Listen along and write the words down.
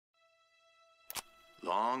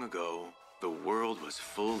Long ago, the world was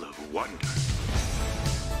full of wonder.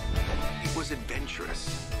 It was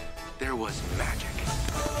adventurous. There was magic.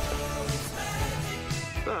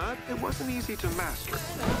 But it wasn't easy to master.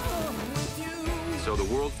 So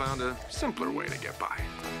the world found a simpler way to get by.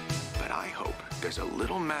 But I hope there's a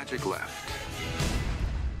little magic left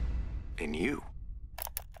in you.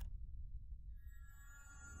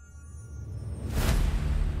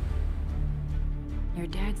 Your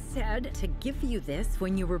dad said to give you this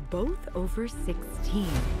when you were both over 16.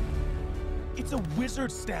 It's a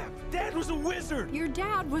wizard staff. Dad was a wizard. Your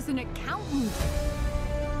dad was an accountant.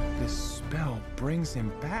 This spell brings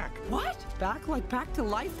him back. What? Back like back to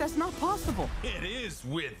life? That's not possible. It is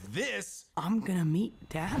with this. I'm gonna meet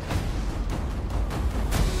Dad.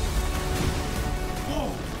 Whoa,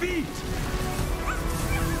 feet!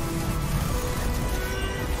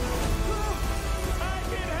 I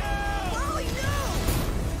can help! Ollie, no!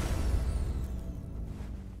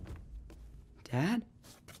 Dad?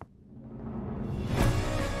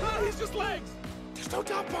 Oh, he's just legs. There's no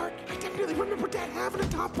top part. I definitely remember Dad having a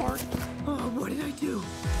top part. Oh, what did I do?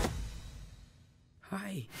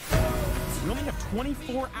 Hi. We only have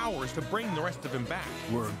 24 hours to bring the rest of him back.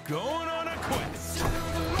 We're going on a quest.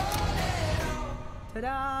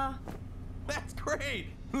 Ta-da! That's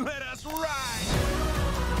great. Let us ride.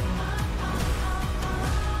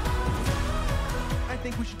 I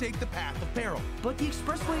think we should take the path of peril. But the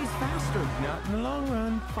expressway is faster. Not in the long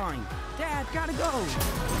run. Fine. Dad, gotta go.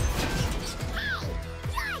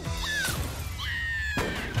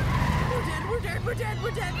 We're dead, we're dead, we're dead,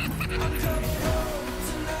 we're dead.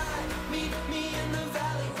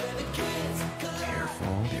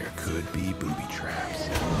 Careful, there could be booby traps.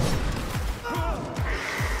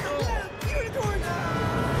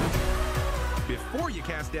 Before you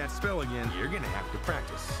cast that spell again, you're gonna have to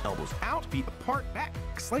practice. Elbows out, feet apart, back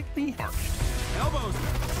slightly arched. Elbows.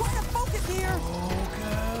 Try to focus here.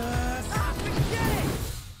 Focus. Ah, forget it.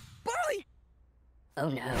 Barley. Oh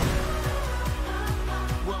no.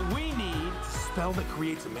 What we need is a spell that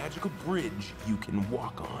creates a magical bridge you can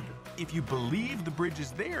walk on. If you believe the bridge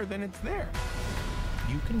is there, then it's there.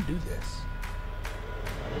 You can do this.